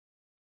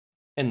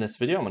In this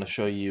video, I'm going to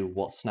show you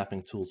what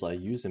snapping tools I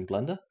use in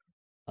Blender.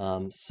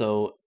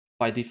 So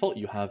by default,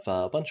 you have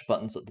a bunch of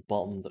buttons at the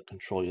bottom that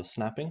control your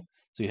snapping.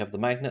 So you have the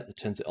magnet that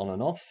turns it on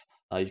and off.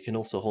 You can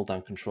also hold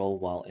down control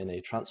while in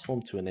a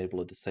transform to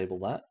enable or disable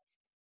that.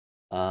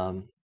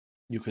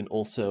 You can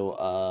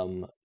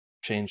also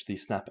change the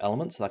snap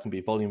element. So that can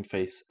be volume,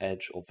 face,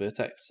 edge, or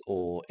vertex,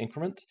 or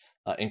increment.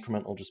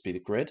 Increment will just be the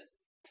grid.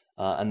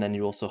 And then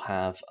you also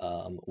have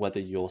whether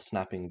you're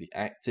snapping the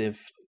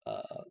active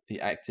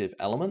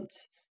element,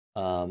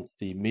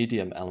 the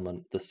medium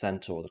element, the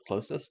center, or the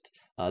closest.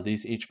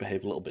 These each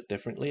behave a little bit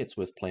differently. It's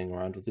worth playing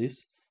around with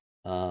these.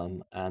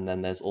 And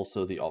then there's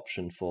also the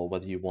option for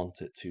whether you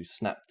want it to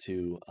snap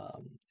to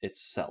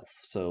itself.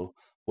 So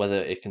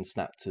whether it can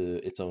snap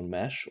to its own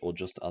mesh or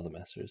just other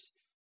meshes.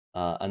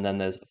 And then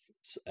there's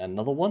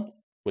another one,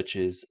 which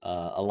is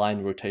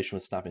align rotation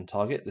with snapping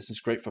target. This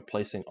is great for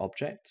placing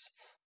objects.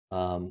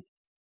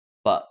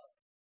 But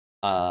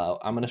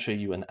I'm going to show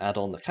you an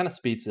add-on that kind of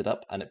speeds it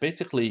up, and it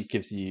basically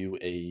gives you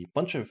a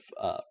bunch of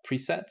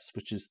presets,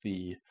 which is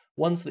the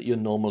ones that you're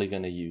normally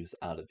going to use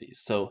out of these.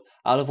 So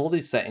out of all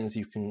these settings,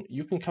 you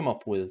can come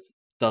up with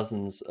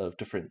dozens of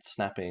different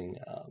snapping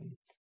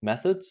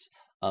methods,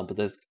 but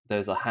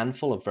there's a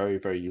handful of very,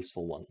 very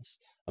useful ones.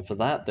 And for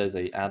that, there's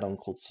a add-on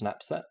called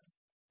Snapset.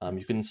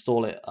 You can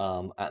install it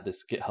at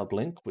this GitHub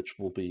link, which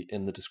will be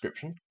in the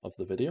description of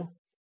the video.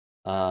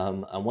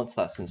 And once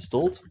that's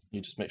installed,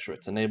 you just make sure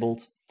it's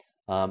enabled.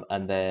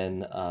 And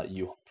then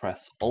you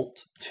press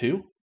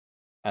Alt-2,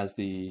 as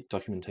the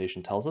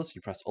documentation tells us.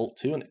 You press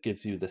Alt-2 and it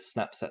gives you the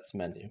Snapsets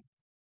menu.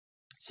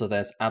 So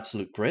there's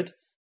Absolute Grid.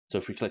 So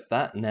if we click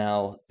that,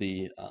 now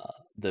the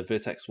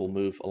vertex will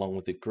move along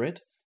with the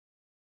grid.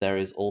 There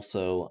is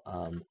also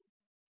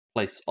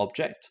Place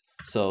Object.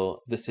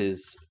 So this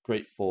is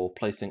great for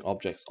placing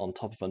objects on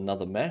top of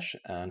another mesh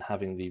and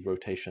having the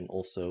rotation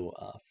also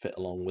fit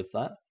along with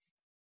that.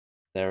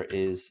 There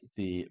is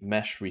the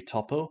Mesh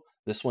Retopo.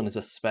 This one is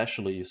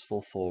especially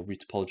useful for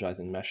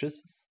retopologizing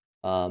meshes.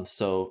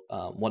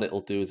 What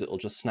it'll do is it'll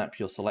just snap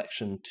your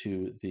selection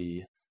to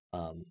the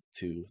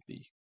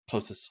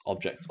closest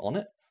object on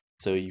it.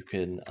 So you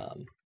can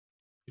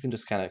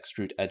just kind of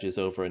extrude edges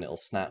over and it'll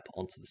snap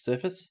onto the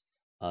surface.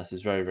 This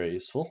is very, very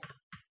useful.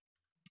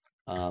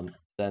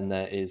 Then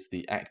there is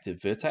the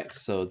active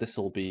vertex. So this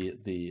will be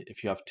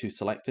if you have two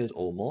selected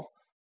or more,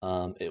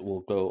 it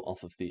will go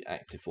off of the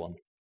active one.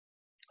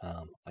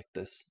 Like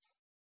this.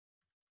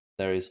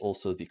 There is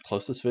also the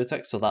closest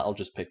vertex, so that'll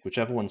just pick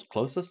whichever one's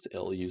closest,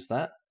 it'll use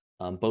that.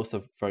 Both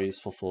are very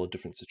useful for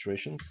different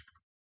situations.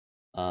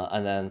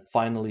 And then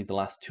finally, the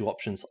last two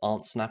options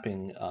aren't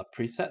snapping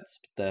presets,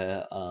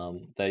 but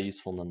they're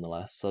useful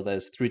nonetheless. So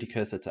there's 3D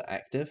cursor to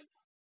active,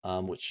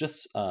 which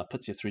just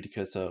puts your 3D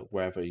cursor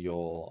wherever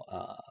your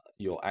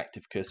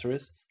active cursor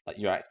is, like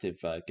your active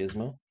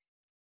gizmo.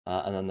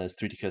 And then there's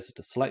 3D cursor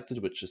to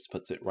selected, which just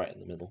puts it right in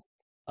the middle.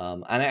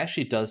 And it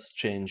actually does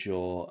change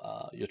your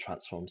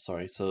transform,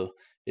 sorry. So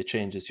it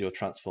changes your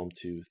transform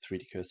to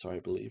 3D cursor, I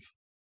believe,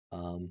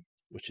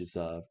 which is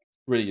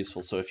really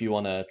useful. So if you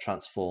want to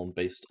transform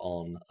based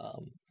on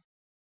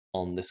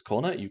this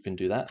corner, you can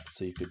do that.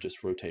 So you could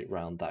just rotate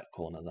around that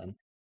corner then,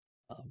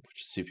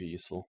 which is super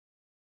useful.